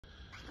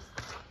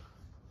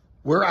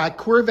We're at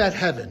Corvette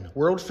Heaven,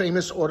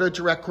 world-famous Auto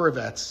Direct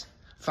Corvettes,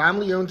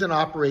 family-owned and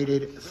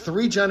operated,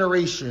 3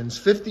 generations,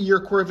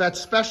 50-year Corvette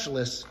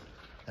specialists,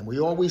 and we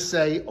always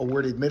say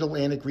awarded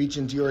Mid-Atlantic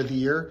Region Dealer of the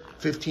Year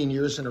 15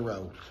 years in a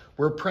row.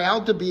 We're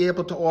proud to be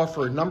able to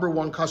offer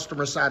 #1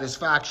 customer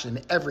satisfaction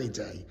every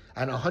day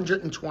and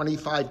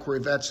 125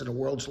 Corvettes in the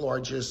world's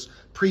largest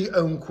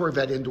pre-owned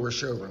Corvette indoor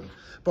showroom.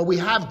 But we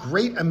have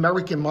great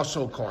American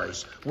muscle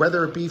cars,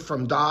 whether it be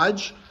from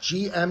Dodge,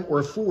 GM,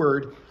 or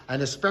Ford,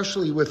 and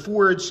especially with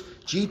Ford's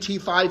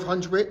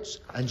GT500s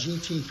and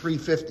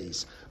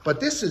GT350s. But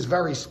this is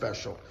very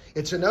special.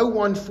 It's an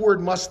 '01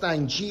 Ford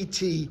Mustang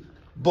GT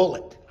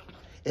Bullitt.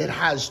 It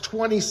has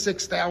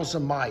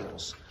 26,000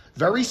 miles.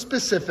 Very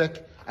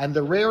specific, and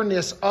the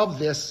rareness of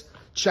this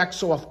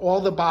checks off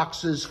all the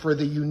boxes for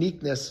the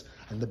uniqueness.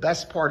 And the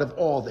best part of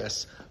all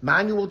this,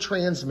 manual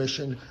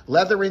transmission,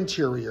 leather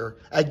interior,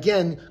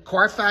 again,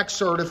 Carfax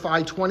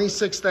certified,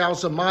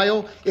 26,000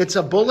 mile. It's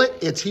a Bullitt.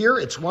 It's here.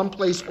 It's one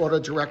place,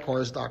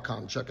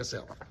 autodirectcars.com. Check us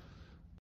out.